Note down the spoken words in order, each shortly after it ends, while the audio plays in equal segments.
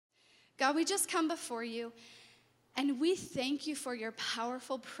God, we just come before you, and we thank you for your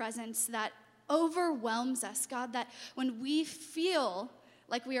powerful presence that overwhelms us, God, that when we feel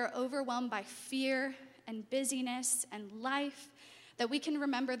like we are overwhelmed by fear and busyness and life, that we can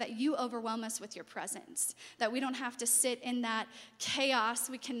remember that you overwhelm us with your presence, that we don't have to sit in that chaos.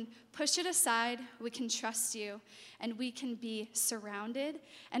 We can push it aside, we can trust you, and we can be surrounded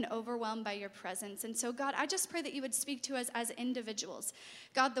and overwhelmed by your presence. And so, God, I just pray that you would speak to us as individuals.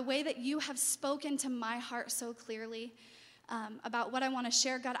 God, the way that you have spoken to my heart so clearly about what I want to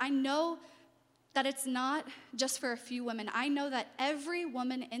share, God, I know that it's not just for a few women. I know that every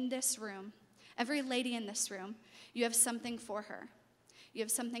woman in this room, every lady in this room, you have something for her. You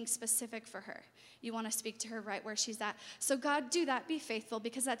have something specific for her. You want to speak to her right where she's at. So God, do that. Be faithful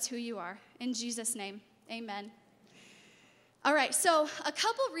because that's who you are. In Jesus' name, amen. All right, so a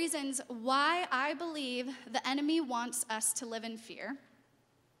couple reasons why I believe the enemy wants us to live in fear.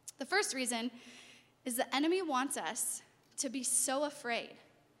 The first reason is the enemy wants us to be so afraid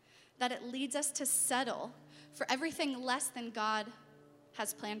that it leads us to settle for everything less than God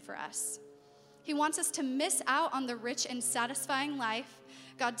has planned for us. He wants us to miss out on the rich and satisfying life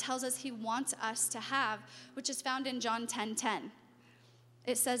God tells us he wants us to have, which is found in John 10:10.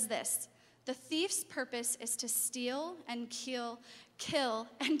 It says this: "The thief's purpose is to steal and kill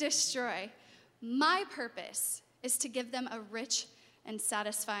and destroy. My purpose is to give them a rich and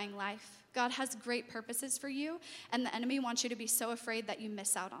satisfying life." God has great purposes for you, and the enemy wants you to be so afraid that you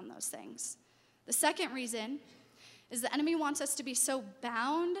miss out on those things. The second reason is the enemy wants us to be so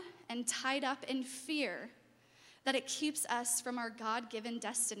bound and tied up in fear that it keeps us from our God-given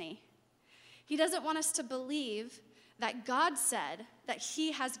destiny. He doesn't want us to believe that God said that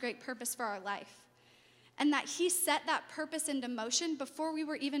he has great purpose for our life and that he set that purpose into motion before we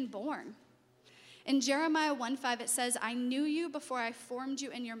were even born. In Jeremiah 1:5, it says, "I knew you before I formed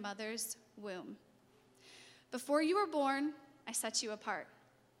you in your mother's womb. Before you were born, I set you apart."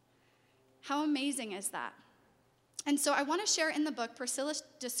 How amazing is that? And so I want to share in the book, Priscilla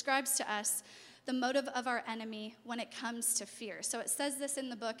describes to us the motive of our enemy when it comes to fear. So it says this in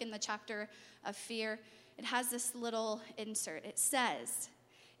the book, in the chapter of fear. It has this little insert. It says,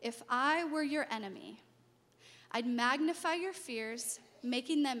 "If I were your enemy, I'd magnify your fears,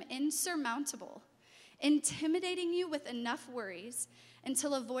 making them insurmountable, intimidating you with enough worries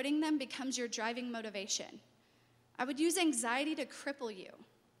until avoiding them becomes your driving motivation. I would use anxiety to cripple you,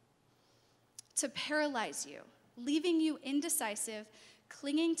 to paralyze you, leaving you indecisive,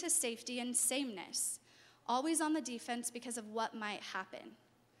 clinging to safety and sameness, always on the defense because of what might happen.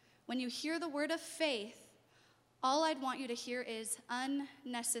 When you hear the word of faith, all I'd want you to hear is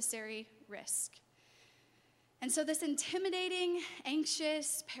unnecessary risk." And so this intimidating,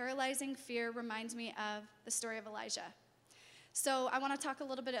 anxious, paralyzing fear reminds me of the story of Elijah. So I want to talk a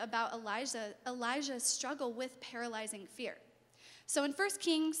little bit about Elijah's struggle with paralyzing fear. So in 1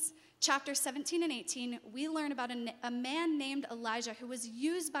 Kings chapter 17 and 18, we learn about a man named Elijah who was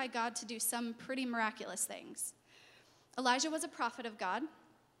used by God to do some pretty miraculous things. Elijah was a prophet of God.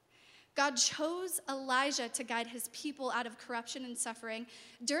 God chose Elijah to guide his people out of corruption and suffering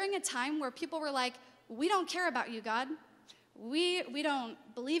during a time where people were like, "We don't care about you, God. We don't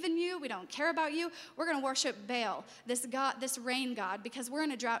believe in you. We don't care about you. We're going to worship Baal, this God, this rain god, because we're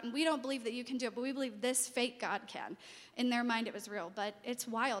in a drought and we don't believe that you can do it, but we believe this fake God can." In their mind, it was real, but it's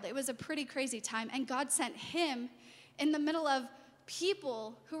wild. It was a pretty crazy time, and God sent him in the middle of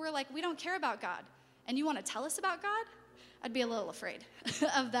people who were like, "We don't care about God, and you want to tell us about God?" I'd be a little afraid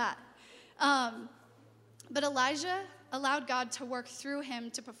of that. But Elijah allowed God to work through him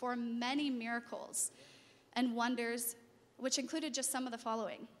to perform many miracles and wonders, which included just some of the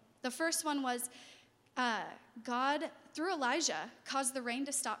following. The first one was God, through Elijah, caused the rain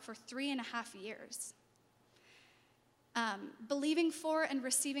to stop for 3.5 years. Believing for and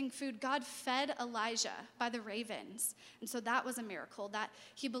receiving food, God fed Elijah by the ravens. And so that was a miracle, that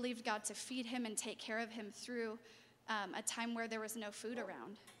he believed God to feed him and take care of him through a time where there was no food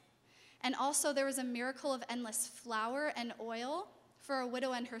around. And also there was a miracle of endless flour and oil for a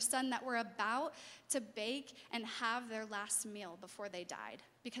widow and her son that were about to bake and have their last meal before they died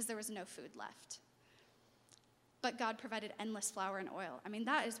because there was no food left. But God provided endless flour and oil. I mean,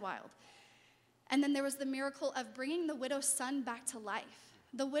 that is wild. And then there was the miracle of bringing the widow's son back to life.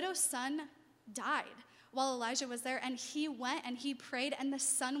 The widow's son died while Elijah was there, and he went and he prayed, and the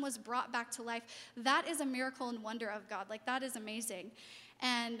son was brought back to life. That is a miracle and wonder of God. Like, that is amazing.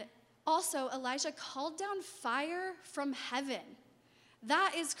 And also, Elijah called down fire from heaven.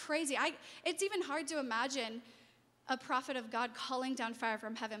 That is crazy. It's even hard to imagine a prophet of God calling down fire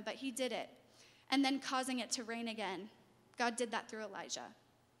from heaven, but he did it. And then causing it to rain again. God did that through Elijah.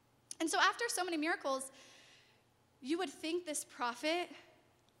 And so after so many miracles, you would think this prophet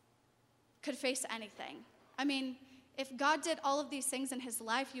could face anything. I mean, if God did all of these things in his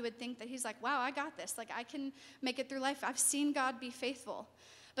life, you would think that he's like, wow, I got this. Like, I can make it through life. I've seen God be faithful.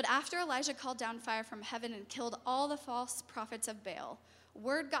 But after Elijah called down fire from heaven and killed all the false prophets of Baal,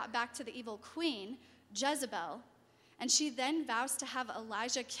 word got back to the evil queen, Jezebel, and she then vows to have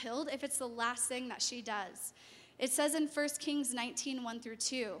Elijah killed if it's the last thing that she does. It says in 1 Kings 19,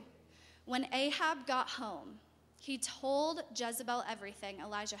 1-2, when Ahab got home, he told Jezebel everything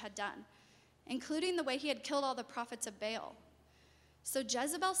Elijah had done, including the way he had killed all the prophets of Baal. So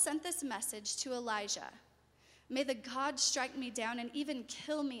Jezebel sent this message to Elijah: may the God strike me down and even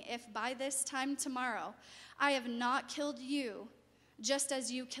kill me if by this time tomorrow I have not killed you, just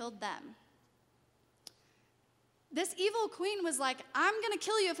as you killed them. This evil queen was like, I'm going to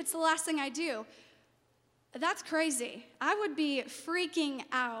kill you if it's the last thing I do. That's crazy. I would be freaking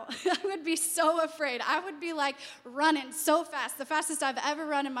out. I would be so afraid. I would be like running so fast, the fastest I've ever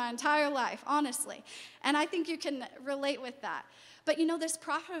run in my entire life, honestly. And I think you can relate with that. But you know, this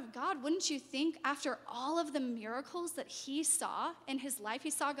prophet of God, wouldn't you think after all of the miracles that he saw in his life, he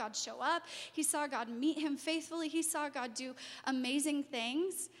saw God show up, he saw God meet him faithfully, he saw God do amazing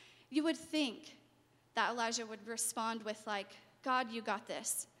things, you would think that Elijah would respond with like, God, you got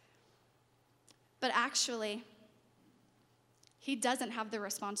this. But actually, he doesn't have the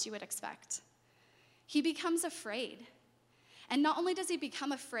response you would expect. He becomes afraid. And not only does he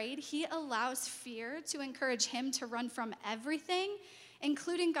become afraid, he allows fear to encourage him to run from everything,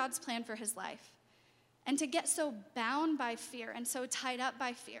 including God's plan for his life, and to get so bound by fear and so tied up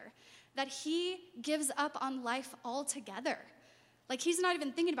by fear that he gives up on life altogether. Like, he's not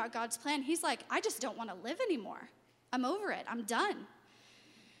even thinking about God's plan. He's like, I just don't want to live anymore. I'm over it. I'm done.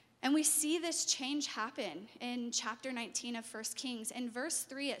 And we see this change happen in chapter 19 of 1 Kings. In verse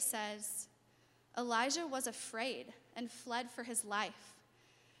 3, it says, Elijah was afraid and fled for his life.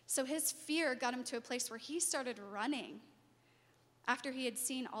 So his fear got him to a place where he started running after he had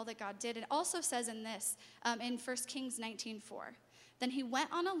seen all that God did. It also says in this, in 1 Kings 19:4, then he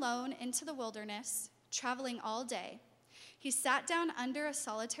went on alone into the wilderness, traveling all day. He sat down under a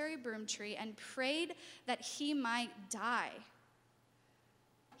solitary broom tree and prayed that he might die.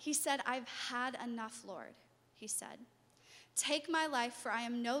 He said, I've had enough, Lord, he said. Take my life, for I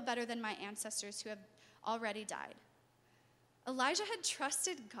am no better than my ancestors who have already died. Elijah had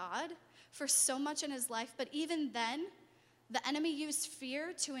trusted God for so much in his life, but even then, the enemy used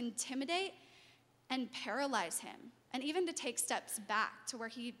fear to intimidate and paralyze him, and even to take steps back to where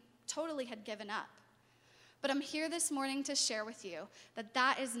he totally had given up. But I'm here this morning to share with you that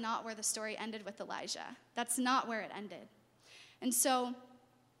that is not where the story ended with Elijah. That's not where it ended. And so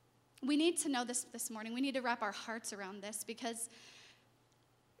we need to know this morning. We need to wrap our hearts around this, because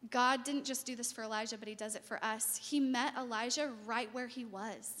God didn't just do this for Elijah, but he does it for us. He met Elijah right where he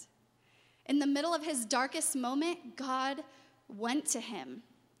was. In the middle of his darkest moment, God went to him.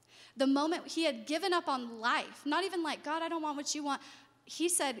 The moment he had given up on life, not even like, God, I don't want what you want. He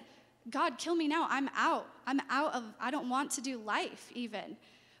said, God, kill me now. I'm out. I don't want to do life even.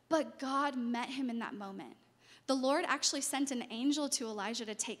 But God met him in that moment. The Lord actually sent an angel to Elijah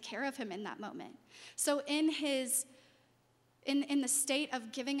to take care of him in that moment. So in the state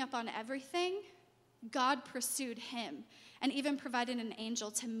of giving up on everything, God pursued him and even provided an angel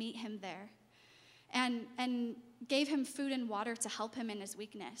to meet him there and gave him food and water to help him in his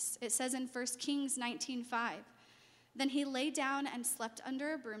weakness. It says in 1 Kings 19:5, then he lay down and slept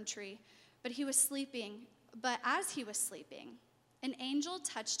under a broom tree, but as he was sleeping, an angel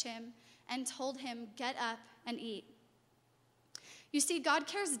touched him and told him, get up and eat. You see, God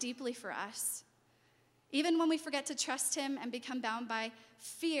cares deeply for us. Even when we forget to trust him and become bound by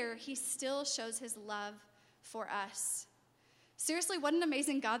fear, he still shows his love for us. Seriously, what an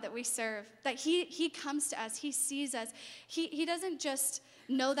amazing God that we serve, that he comes to us, he sees us. He doesn't just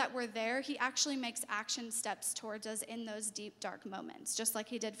know that we're there, he actually makes action steps towards us in those deep, dark moments, just like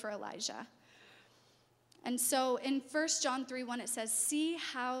he did for Elijah. And so in 1 John 3:1, it says, see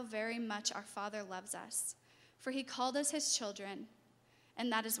how very much our Father loves us, for he called us his children, and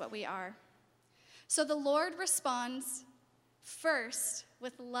that is what we are. So the Lord responds first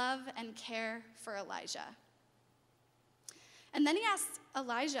with love and care for Elijah. And then he asks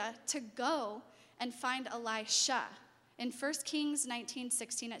Elijah to go and find Elisha. In 1 Kings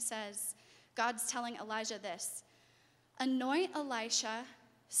 19:16, it says, God's telling Elijah this, anoint Elisha,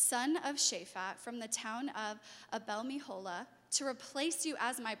 son of Shaphat, from the town of Abel-Meholah, to replace you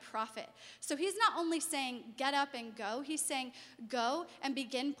as my prophet. So he's not only saying, get up and go, he's saying, go and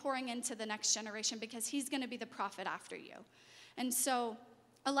begin pouring into the next generation, because he's going to be the prophet after you. And so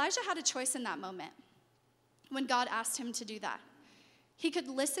Elijah had a choice in that moment when God asked him to do that. He could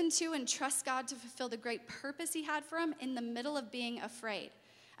listen to and trust God to fulfill the great purpose he had for him in the middle of being afraid.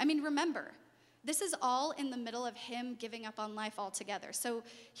 I mean, remember, this is all in the middle of him giving up on life altogether. So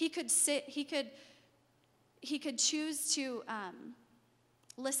he could choose to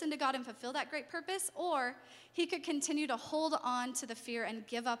listen to God and fulfill that great purpose, or he could continue to hold on to the fear and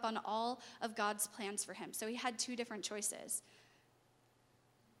give up on all of God's plans for him. So he had two different choices.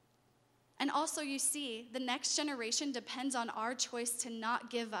 And also, you see, the next generation depends on our choice to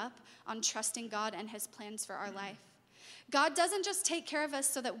not give up on trusting God and his plans for our life. God doesn't just take care of us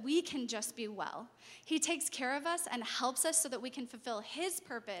so that we can just be well. He takes care of us and helps us so that we can fulfill his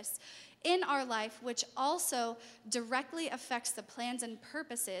purpose in our life, which also directly affects the plans and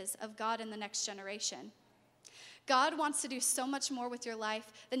purposes of God in the next generation. God wants to do so much more with your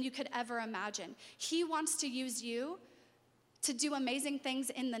life than you could ever imagine. He wants to use you to do amazing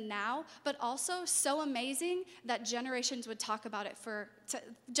things in the now, but also so amazing that generations would talk about it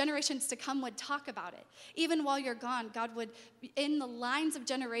generations to come would talk about it. Even while you're gone, God would, in the lines of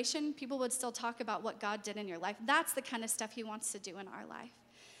generation, people would still talk about what God did in your life. That's the kind of stuff he wants to do in our life.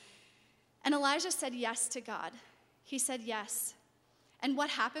 And Elijah said yes to God. He said yes. And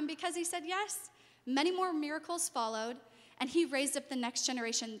what happened because he said yes? Many more miracles followed, and he raised up the next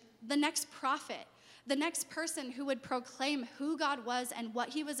generation, the next prophet, the next person who would proclaim who God was and what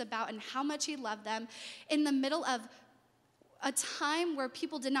he was about and how much he loved them in the middle of a time where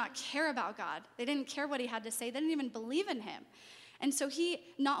people did not care about God. They didn't care what he had to say. They didn't even believe in him. And so he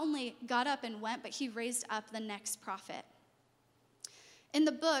not only got up and went, but he raised up the next prophet. In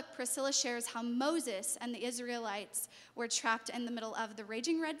the book, Priscilla shares how Moses and the Israelites were trapped in the middle of the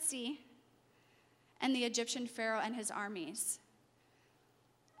raging Red Sea and the Egyptian Pharaoh and his armies.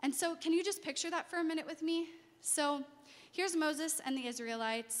 And so can you just picture that for a minute with me? So here's Moses and the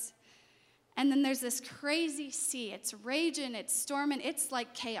Israelites, and then there's this crazy sea. It's raging, it's storming, it's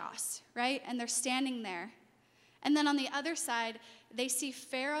like chaos, right? And they're standing there. And then on the other side, they see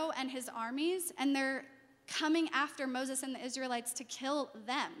Pharaoh and his armies, and they're coming after Moses and the Israelites to kill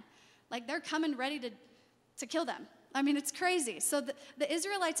them. Like they're coming ready to kill them. I mean, it's crazy. So the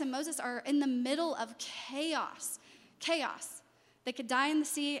Israelites and Moses are in the middle of chaos. They could die in the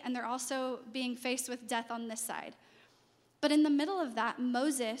sea, and they're also being faced with death on this side. But in the middle of that,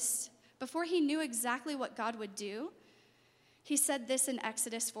 Moses, before he knew exactly what God would do, he said this in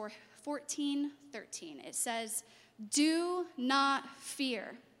Exodus 14:13. It says, "Do not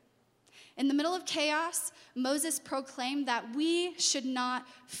fear." In the middle of chaos, Moses proclaimed that we should not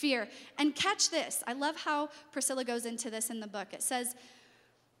fear. And catch this. I love how Priscilla goes into this in the book. It says,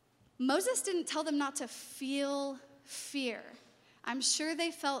 Moses didn't tell them not to feel fear. I'm sure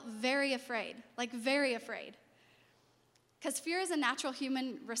they felt very afraid, like very afraid. Because fear is a natural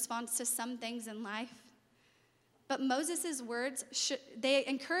human response to some things in life. But Moses' words, they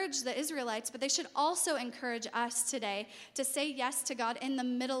encourage the Israelites, but they should also encourage us today to say yes to God in the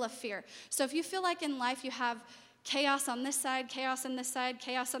middle of fear. So if you feel like in life you have chaos on this side, chaos on this side,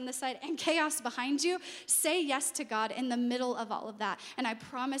 chaos on this side, and chaos behind you, say yes to God in the middle of all of that. And I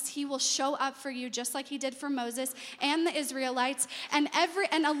promise he will show up for you just like he did for Moses and the Israelites and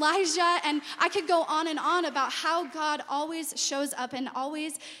Elijah. And I could go on and on about how God always shows up and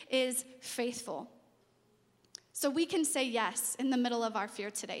always is faithful. So we can say yes in the middle of our fear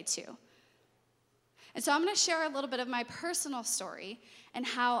today too. And so I'm going to share a little bit of my personal story and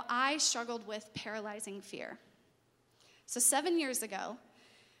how I struggled with paralyzing fear. So 7 years ago,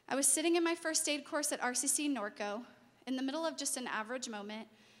 I was sitting in my first aid course at RCC Norco in the middle of just an average moment.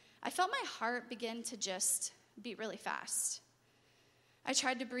 I felt my heart begin to just beat really fast. I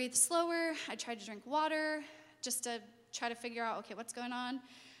tried to breathe slower. I tried to drink water just to try to figure out, okay, what's going on?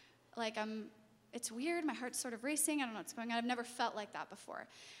 It's weird. My heart's sort of racing. I don't know what's going on. I've never felt like that before.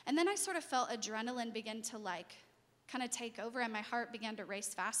 And then I sort of felt adrenaline begin to kind of take over, and my heart began to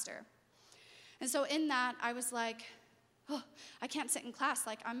race faster. And so in that, I was like, oh, I can't sit in class.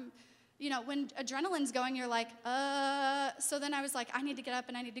 When adrenaline's going, you're like, So then I was like, I need to get up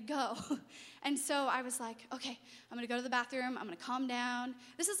and I need to go. And so I was like, okay, I'm going to go to the bathroom. I'm going to calm down.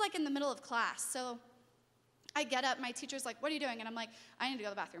 This is in the middle of class. So I get up. My teacher's like, what are you doing? And I'm like, I need to go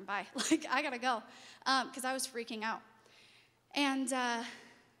to the bathroom. Bye. I got to go. Because I was freaking out. And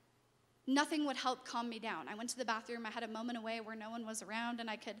nothing would help calm me down. I went to the bathroom. I had a moment away where no one was around, and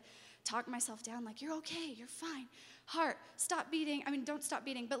I could talk myself down, you're okay, you're fine. Heart, stop beating. Don't stop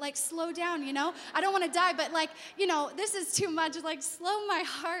beating, but slow down, I don't want to die, but this is too much. Slow my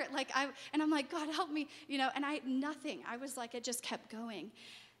heart. And I'm like, God, help me, and nothing. I was it just kept going.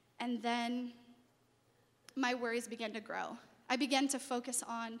 And then my worries began to grow. I began to focus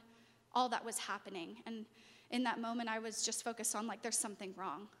on all that was happening. And in that moment, I was just focused on, like, there's something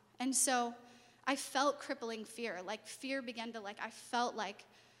wrong. And so I felt crippling fear. Like, fear began to, like, I felt like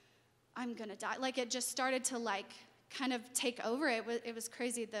I'm going to die. Like, it just started to, like, kind of take over. It was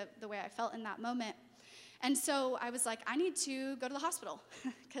crazy the way I felt in that moment. And so I was like, I need to go to the hospital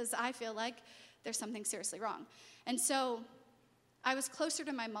because I feel like there's something seriously wrong. And so I was closer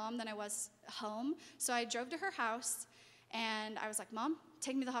to my mom than I was home. So I drove to her house, and I was like, Mom,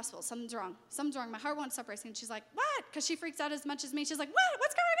 take me to the hospital. Something's wrong. Something's wrong. My heart won't stop racing. And she's like, what? Because she freaks out as much as me. She's like, what?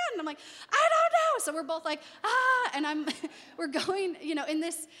 What's going on? And I'm like, I don't know. So we're both like, and we're going, in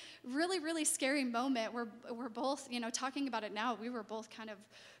this really, really scary moment. We're both, talking about it now. We were both kind of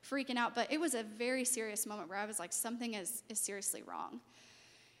freaking out. But it was a very serious moment where I was like, something is seriously wrong.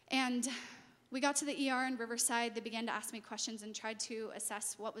 And we got to the ER in Riverside. They began to ask me questions and tried to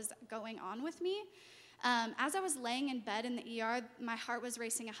assess what was going on with me. As I was laying in bed in the ER, my heart was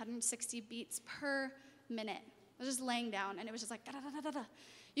racing 160 beats per minute. I was just laying down, and it was just like, da-da-da-da-da.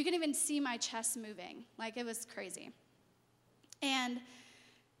 You can even see my chest moving. Like, it was crazy. And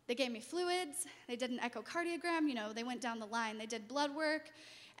they gave me fluids. They did an echocardiogram. They went down the line. They did blood work.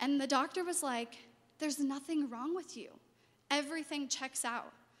 And the doctor was like, there's nothing wrong with you. Everything checks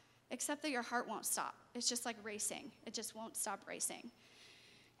out, except that your heart won't stop. It's just like racing. It just won't stop racing.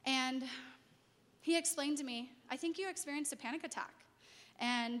 And he explained to me, I think you experienced a panic attack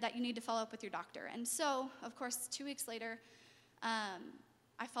and that you need to follow up with your doctor. And so, of course, 2 weeks later,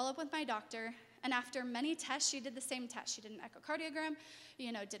 I follow up with my doctor. And after many tests, she did the same test. She did an echocardiogram,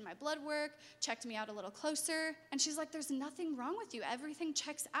 did my blood work, checked me out a little closer. And she's like, there's nothing wrong with you. Everything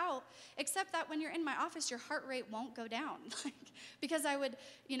checks out, except that when you're in my office, your heart rate won't go down. Because I would,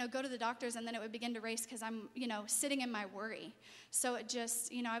 go to the doctors, and then it would begin to race because I'm, sitting in my worry. So it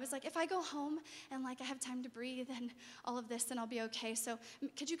just, I was like, if I go home and, I have time to breathe and all of this, then I'll be okay. So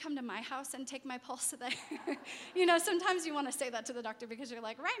could you come to my house and take my pulse there? Sometimes you want to say that to the doctor because you're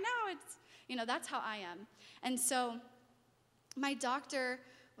like, right now it's, that's how I am. And so my doctor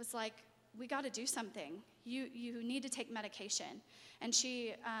was like, we got to do something. You need to take medication. And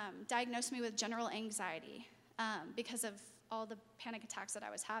she diagnosed me with general anxiety because of all the panic attacks that I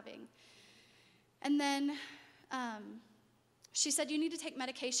was having. And then she said, you need to take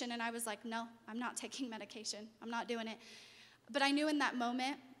medication. And I was like, no, I'm not taking medication. I'm not doing it. But I knew in that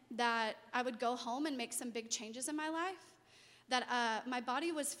moment that I would go home and make some big changes in my life, that my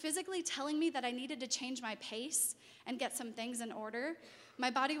body was physically telling me that I needed to change my pace and get some things in order.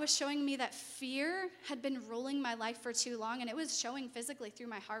 My body was showing me that fear had been ruling my life for too long, and it was showing physically through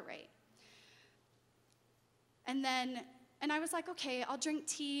my heart rate. And I was like, okay, I'll drink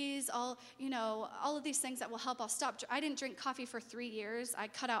teas, all of these things that will help. I'll stop. I didn't drink coffee for 3 years. I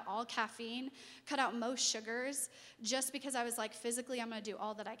cut out all caffeine, cut out most sugars, just because I was like, physically, I'm going to do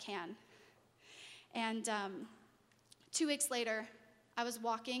all that I can. And 2 weeks later, I was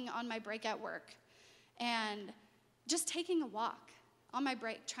walking on my break at work and just taking a walk on my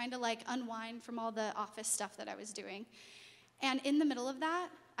break, trying to unwind from all the office stuff that I was doing. And in the middle of that,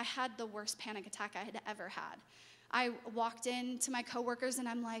 I had the worst panic attack I had ever had. I walked in to my coworkers and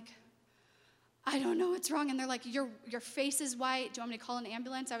I'm like, I don't know what's wrong. And they're like, your face is white. Do you want me to call an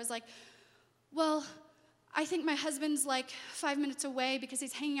ambulance? I was like, well, I think my husband's 5 minutes away because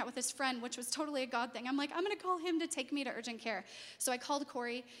he's hanging out with his friend, which was totally a God thing. I'm like, I'm going to call him to take me to urgent care. So I called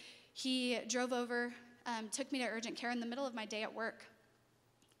Corey. He drove over, took me to urgent care in the middle of my day at work.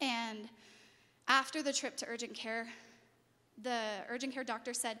 And after the trip to urgent care, the urgent care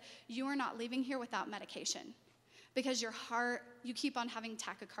doctor said, you are not leaving here without medication because your heart, you keep on having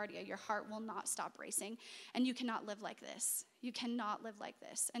tachycardia. Your heart will not stop racing, and you cannot live like this. You cannot live like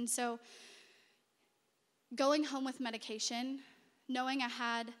this. And so going home with medication, knowing I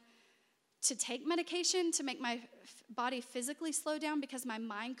had to take medication to make my body physically slow down because my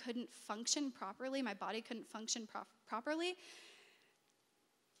mind couldn't function properly, my body couldn't function properly,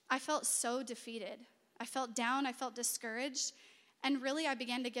 I felt so defeated. I felt down, I felt discouraged, and really I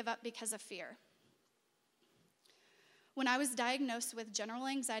began to give up because of fear. When I was diagnosed with general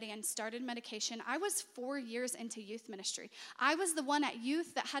anxiety and started medication, I was 4 years into youth ministry. I was the one at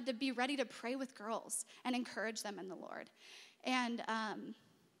youth that had to be ready to pray with girls and encourage them in the Lord. And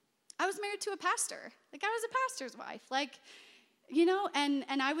I was married to a pastor. I was a pastor's wife.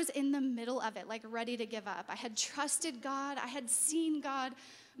 And I was in the middle of it, ready to give up. I had trusted God. I had seen God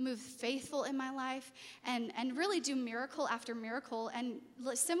move faithful in my life and really do miracle after miracle. And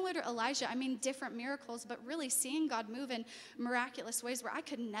similar to Elijah, different miracles, but really seeing God move in miraculous ways where I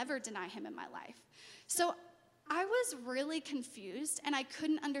could never deny him in my life. So I was really confused, and I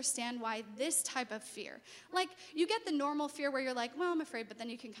couldn't understand why this type of fear. Like, you get the normal fear where you're like, well, I'm afraid, but then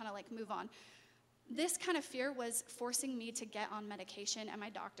you can kind of like move on. This kind of fear was forcing me to get on medication, and my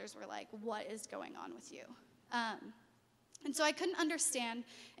doctors were like, what is going on with you? And so I couldn't understand,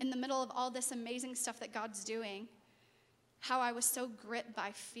 in the middle of all this amazing stuff that God's doing, how I was so gripped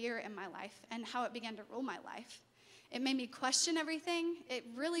by fear in my life and how it began to rule my life. It made me question everything. It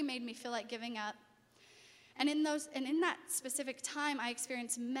really made me feel like giving up. And in that specific time, I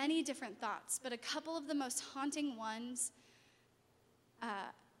experienced many different thoughts, but a couple of the most haunting ones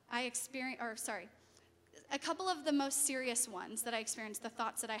a couple of the most serious ones that I experienced, the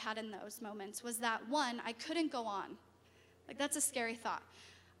thoughts that I had in those moments, was that, one, I couldn't go on. Like, that's a scary thought.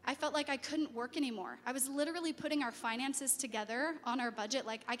 I felt like I couldn't work anymore. I was literally putting our finances together on our budget,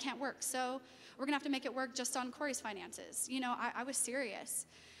 like, I can't work, so we're gonna have to make it work just on Corey's finances. You know, I was serious.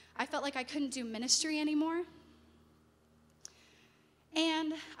 I felt like I couldn't do ministry anymore.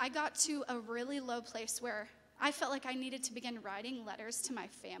 And I got to a really low place where I felt like I needed to begin writing letters to my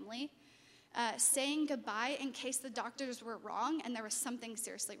family, saying goodbye in case the doctors were wrong and there was something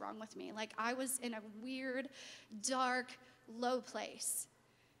seriously wrong with me. Like, I was in a weird, dark, low place.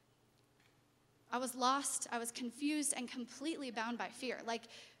 I was lost, I was confused, and completely bound by fear. Like,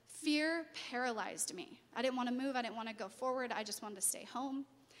 fear paralyzed me. I didn't want to move, I didn't want to go forward, I just wanted to stay home.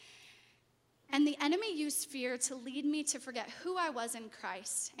 And the enemy used fear to lead me to forget who I was in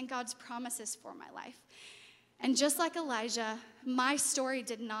Christ and God's promises for my life. And just like Elijah, my story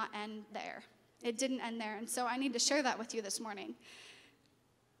did not end there. It didn't end there, and so I need to share that with you this morning.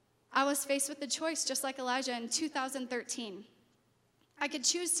 I was faced with the choice, just like Elijah in 2013. I could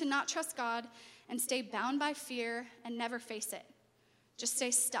choose to not trust God and stay bound by fear and never face it. Just stay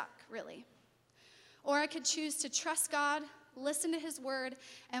stuck, really. Or I could choose to trust God, listen to his word,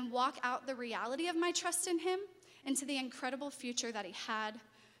 and walk out the reality of my trust in him into the incredible future that he had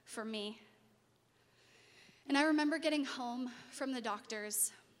for me. And I remember getting home from the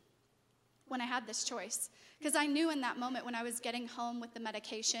doctors when I had this choice, because I knew in that moment when I was getting home with the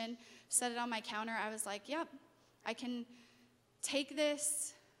medication, set it on my counter, I was like, yep, I can take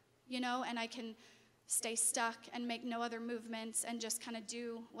this, and I can stay stuck and make no other movements and just kind of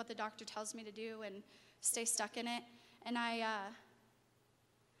do what the doctor tells me to do and stay stuck in it. And I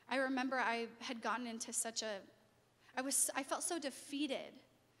remember I had gotten into I felt so defeated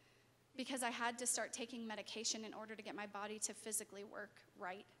because I had to start taking medication in order to get my body to physically work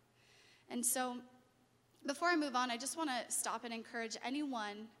right. And so before I move on, I just want to stop and encourage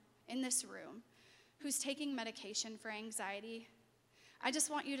anyone in this room who's taking medication for anxiety. I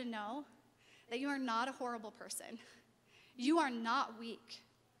just want you to know that you are not a horrible person. You are not weak.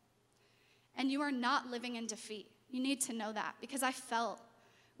 And you are not living in defeat. You need to know that, because I felt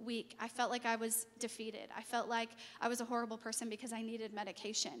weak. I felt like I was defeated. I felt like I was a horrible person because I needed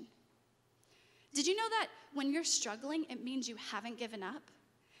medication. Did you know that when you're struggling, it means you haven't given up?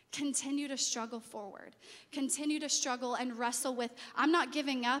 Continue to struggle forward. Continue to struggle and wrestle with, I'm not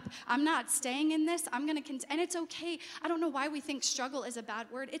giving up. I'm not staying in this. I'm going to and it's okay. I don't know why we think struggle is a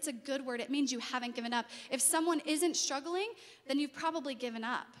bad word. It's a good word. It means you haven't given up. If someone isn't struggling, then you've probably given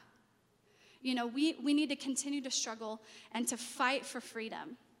up. We need to continue to struggle and to fight for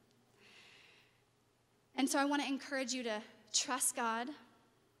freedom. And so I want to encourage you to trust God.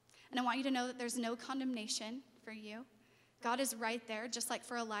 And I want you to know that there's no condemnation for you. God is right there, just like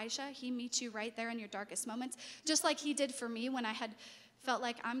for Elijah. He meets you right there in your darkest moments. Just like he did for me when I had felt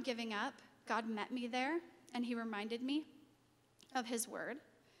like I'm giving up. God met me there, and he reminded me of his word.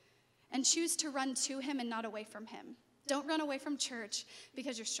 And choose to run to him and not away from him. Don't run away from church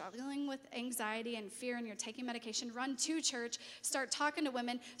because you're struggling with anxiety and fear and you're taking medication. Run to church. Start talking to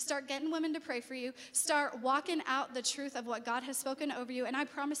women. Start getting women to pray for you. Start walking out the truth of what God has spoken over you. And I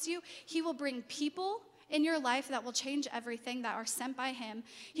promise you, he will bring people in your life that will change everything, that are sent by him.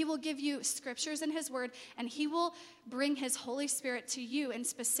 He will give you scriptures in his word, and he will bring his Holy Spirit to you in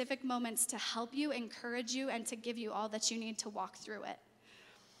specific moments to help you, encourage you, and to give you all that you need to walk through it.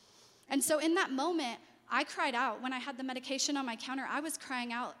 And so in that moment, I cried out. When I had the medication on my counter, I was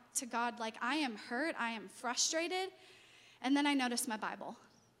crying out to God like, I am hurt, I am frustrated. And then I noticed my Bible.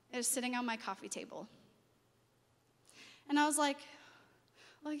 It was sitting on my coffee table. And I was like,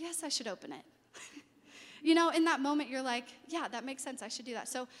 well, I guess I should open it. In that moment, you're like, yeah, that makes sense. I should do that.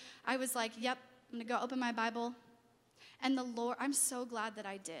 So I was like, yep, I'm going to go open my Bible. And the Lord, I'm so glad that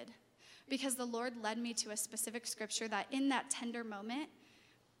I did, because the Lord led me to a specific scripture that in that tender moment,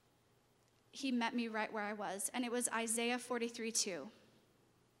 he met me right where I was, and it was Isaiah 43:2.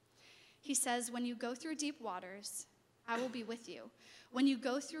 He says, when you go through deep waters, I will be with you. When you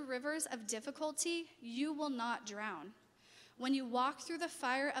go through rivers of difficulty, you will not drown. When you walk through the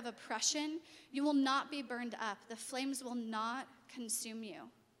fire of oppression, you will not be burned up. The flames will not consume you.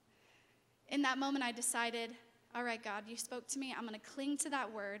 In that moment, I decided, all right, God, you spoke to me. I'm going to cling to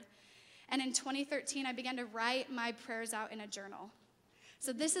that word. And in 2013, I began to write my prayers out in a journal.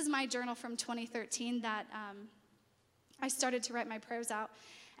 So this is my journal from 2013 that I started to write my prayers out.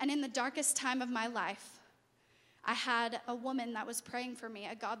 And in the darkest time of my life, I had a woman that was praying for me,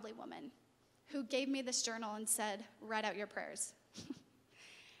 a godly woman, who gave me this journal and said, write out your prayers.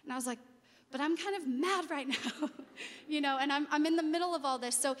 And I was like, but I'm kind of mad right now, and I'm in the middle of all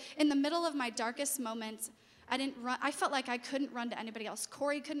this. So in the middle of my darkest moments, I felt like I couldn't run to anybody else.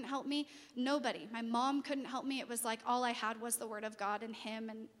 Corey couldn't help me, nobody. My mom couldn't help me. It was like all I had was the word of God and him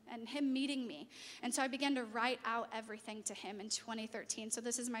and him meeting me. And so I began to write out everything to him in 2013. So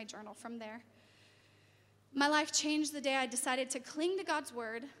this is my journal from there. My life changed the day I decided to cling to God's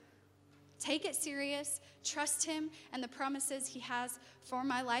word, take it serious, trust him and the promises he has for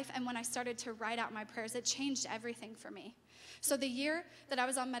my life. And when I started to write out my prayers, it changed everything for me. So the year that I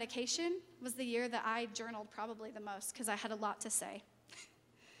was on medication was the year that I journaled probably the most because I had a lot to say.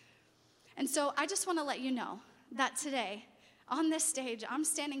 And so I just want to let you know that today, on this stage, I'm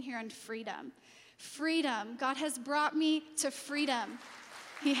standing here in freedom. Freedom. God has brought me to freedom.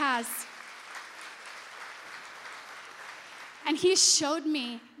 He has. And he showed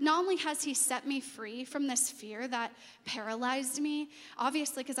me, not only has he set me free from this fear that paralyzed me,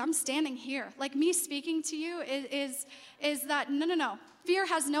 obviously, because I'm standing here. Like me speaking to you is that, no. Fear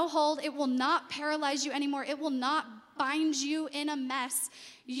has no hold. It will not paralyze you anymore. It will not bind you in a mess.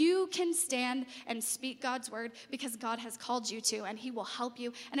 You can stand and speak God's word because God has called you to, and he will help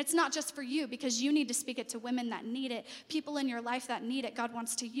you. And it's not just for you because you need to speak it to women that need it, people in your life that need it. God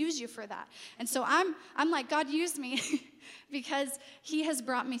wants to use you for that. And so I'm like, God, use me because he has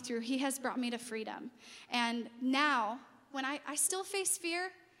brought me through. He has brought me to freedom. And now, when I still face fear,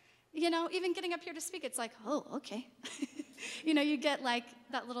 even getting up here to speak, it's like, oh, okay. You get like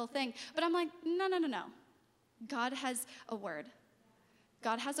that little thing. But I'm like, no. God has a word.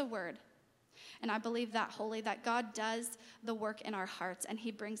 God has a word. And I believe that wholly, that God does the work in our hearts and he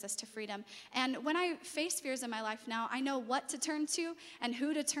brings us to freedom. And when I face fears in my life now, I know what to turn to and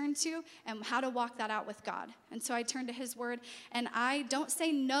who to turn to and how to walk that out with God. And so I turn to his word and I don't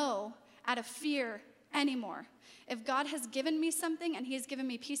say no out of fear anymore. If God has given me something and he has given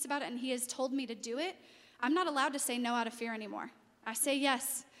me peace about it and he has told me to do it, I'm not allowed to say no out of fear anymore. I say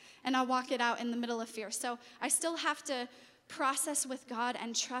yes, and I walk it out in the middle of fear. So I still have to process with God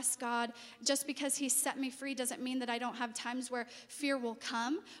and trust God. Just because he set me free doesn't mean that I don't have times where fear will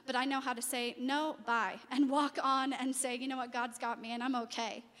come, but I know how to say no, bye, and walk on and say, you know what, God's got me and I'm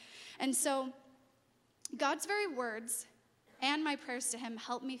okay. And so God's very words and my prayers to him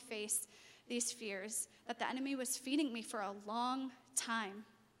helped me face these fears that the enemy was feeding me for a long time.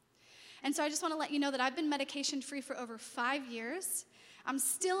 And so I just want to let you know that I've been medication-free for over 5 years. I'm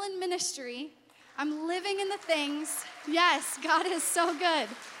still in ministry. I'm living in the things. Yes, God is so good.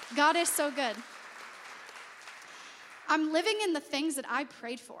 God is so good. I'm living in the things that I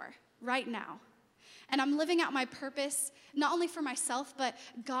prayed for right now. And I'm living out my purpose, not only for myself, but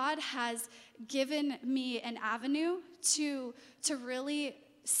God has given me an avenue to really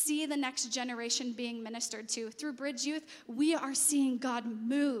see the next generation being ministered to. Through Bridge Youth, we are seeing God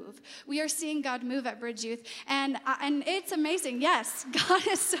move. We are seeing God move at Bridge Youth. And it's amazing. Yes, God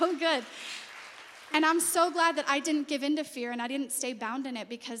is so good. And I'm so glad that I didn't give in to fear and I didn't stay bound in it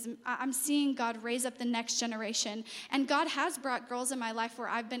because I'm seeing God raise up the next generation. And God has brought girls in my life where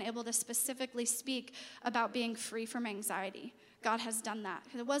I've been able to specifically speak about being free from anxiety. God has done that.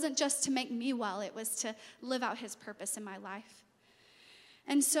 It wasn't just to make me well, it was to live out his purpose in my life.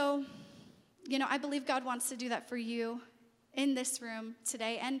 And so, I believe God wants to do that for you in this room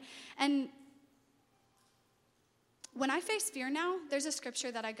today. And when I face fear now, there's a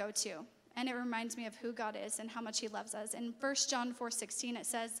scripture that I go to, and it reminds me of who God is and how much he loves us. In 1 John 4:16, it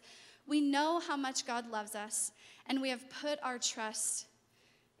says, "We know how much God loves us, and we have put our trust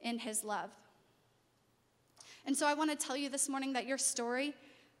in his love." And so I want to tell you this morning that your story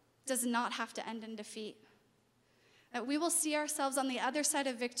does not have to end in defeat. That we will see ourselves on the other side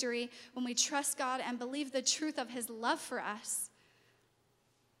of victory when we trust God and believe the truth of his love for us.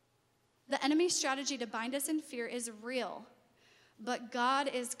 The enemy's strategy to bind us in fear is real, but God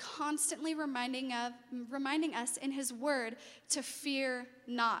is constantly reminding us in his word to fear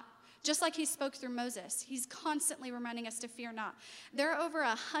not, Just like he spoke through Moses, he's constantly reminding us to fear not. There are over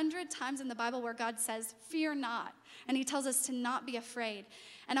 100 times in the Bible where God says, fear not. And he tells us to not be afraid.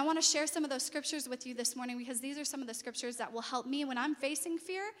 And I want to share some of those scriptures with you this morning because these are some of the scriptures that will help me when I'm facing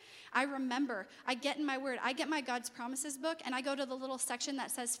fear. I remember, I get in my word, I get my God's promises book, and I go to the little section that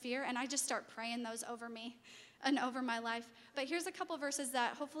says fear, and I just start praying those over me and over my life. But here's a couple verses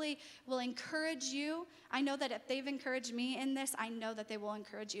that hopefully will encourage you. I know that if they've encouraged me in this, I know that they will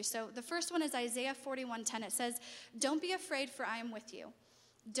encourage you. So the first one is Isaiah 41:10. It says, don't be afraid, for I am with you.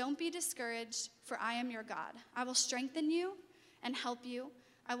 Don't be discouraged, for I am your God. I will strengthen you and help you.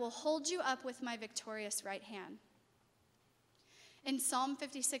 I will hold you up with my victorious right hand. In Psalm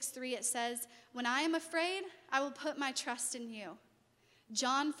 56:3, it says, when I am afraid, I will put my trust in you.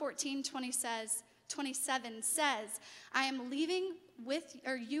 John 14:27 says, I am leaving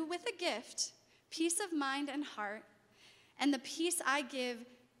you with a gift, peace of mind and heart, and the peace I give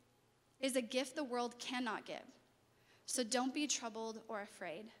is a gift the world cannot give. So don't be troubled or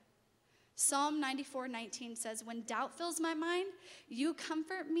afraid. Psalm 94:19 says, when doubt fills my mind, your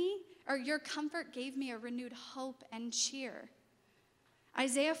comfort gave me a renewed hope and cheer.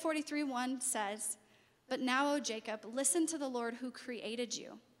 Isaiah 43:1 says, but now, O Jacob, listen to the Lord who created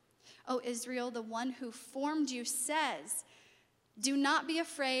you. O Israel, the one who formed you says, do not be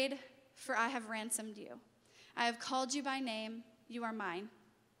afraid, for I have ransomed you. I have called you by name, you are mine.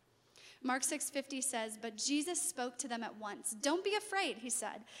 Mark 6:50 says, but Jesus spoke to them at once. Don't be afraid, he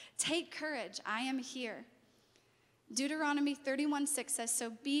said. Take courage, I am here. Deuteronomy 31:6 says,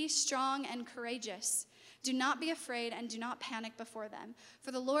 so be strong and courageous. Do not be afraid and do not panic before them.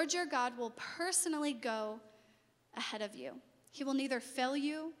 For the Lord your God will personally go ahead of you. He will neither fail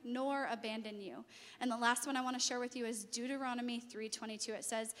you nor abandon you. And the last one I want to share with you is Deuteronomy 3:22. It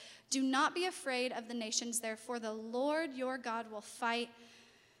says, do not be afraid of the nations, therefore the Lord your God will fight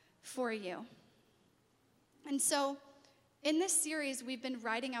for you. And so in this series, we've been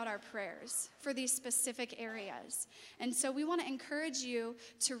writing out our prayers for these specific areas. And so we want to encourage you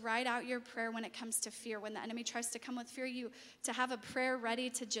to write out your prayer when it comes to fear. When the enemy tries to come with fear, you to have a prayer ready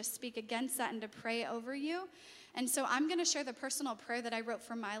to just speak against that and to pray over you. And so I'm going to share the personal prayer that I wrote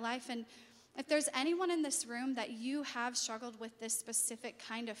for my life. And if there's anyone in this room that you have struggled with this specific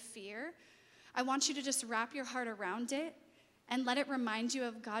kind of fear, I want you to just wrap your heart around it and let it remind you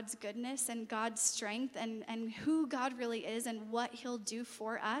of God's goodness and God's strength and who God really is and what he'll do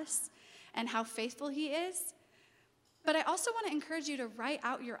for us and how faithful he is. But I also want to encourage you to write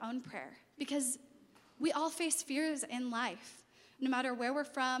out your own prayer because we all face fears in life. No matter where we're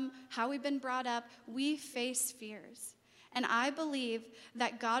from, how we've been brought up, we face fears. And I believe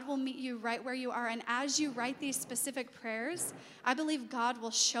that God will meet you right where you are. And as you write these specific prayers, I believe God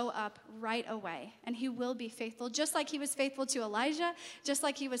will show up right away. And he will be faithful. Just like he was faithful to Elijah, just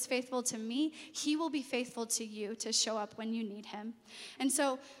like he was faithful to me, he will be faithful to you to show up when you need him. And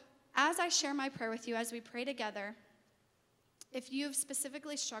so as I share my prayer with you, as we pray together, if you've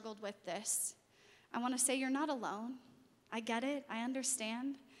specifically struggled with this, I want to say you're not alone. I get it. I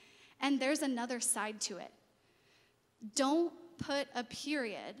understand. And there's another side to it. Don't put a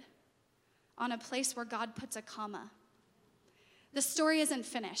period on a place where God puts a comma. The story isn't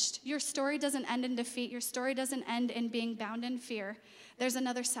finished. Your story doesn't end in defeat. Your story doesn't end in being bound in fear. There's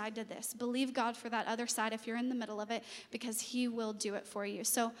another side to this. Believe God for that other side if you're in the middle of it, because he will do it for you.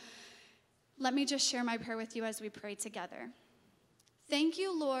 So let me just share my prayer with you as we pray together. Thank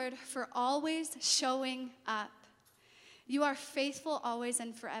you, Lord, for always showing up. You are faithful always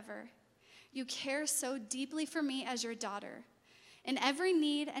and forever. You care so deeply for me as your daughter. In every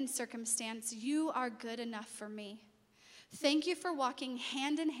need and circumstance, you are good enough for me. Thank you for walking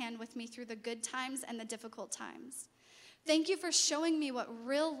hand in hand with me through the good times and the difficult times. Thank you for showing me what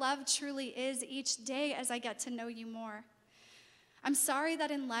real love truly is each day as I get to know you more. I'm sorry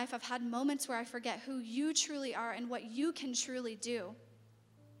that in life I've had moments where I forget who you truly are and what you can truly do.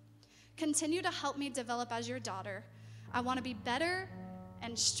 Continue to help me develop as your daughter. I want to be better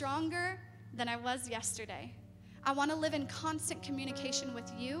and stronger than I was yesterday. I want to live in constant communication with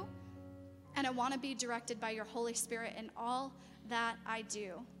you, and I want to be directed by your Holy Spirit in all that I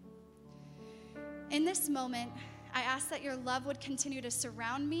do. In this moment, I ask that your love would continue to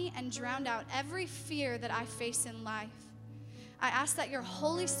surround me and drown out every fear that I face in life. I ask that your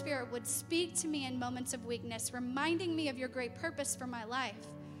Holy Spirit would speak to me in moments of weakness, reminding me of your great purpose for my life.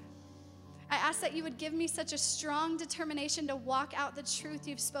 I ask that you would give me such a strong determination to walk out the truth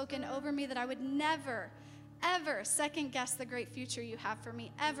you've spoken over me that I would never, ever second guess the great future you have for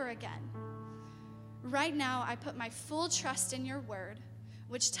me ever again. Right now, I put my full trust in your word.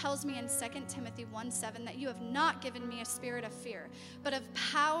 which tells me in 2 Timothy 1:7 that you have not given me a spirit of fear, but of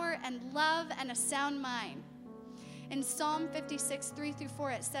power and love and a sound mind. In Psalm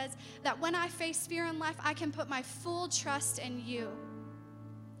 56:3-4, it says that when I face fear in life, I can put my full trust in you.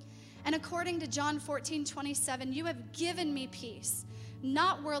 And according to John 14:27, you have given me peace,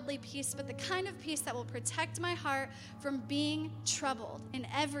 not worldly peace, but the kind of peace that will protect my heart from being troubled in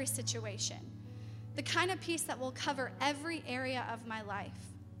every situation. The kind of peace that will cover every area of my life.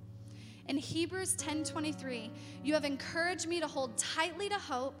 In Hebrews 10:23, you have encouraged me to hold tightly to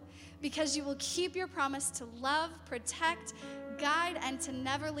hope because you will keep your promise to love, protect, guide, and to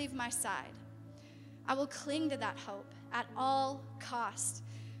never leave my side. I will cling to that hope at all cost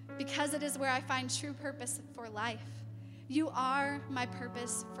because it is where I find true purpose for life. You are my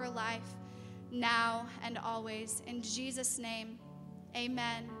purpose for life, now and always. In Jesus' name,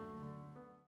 amen.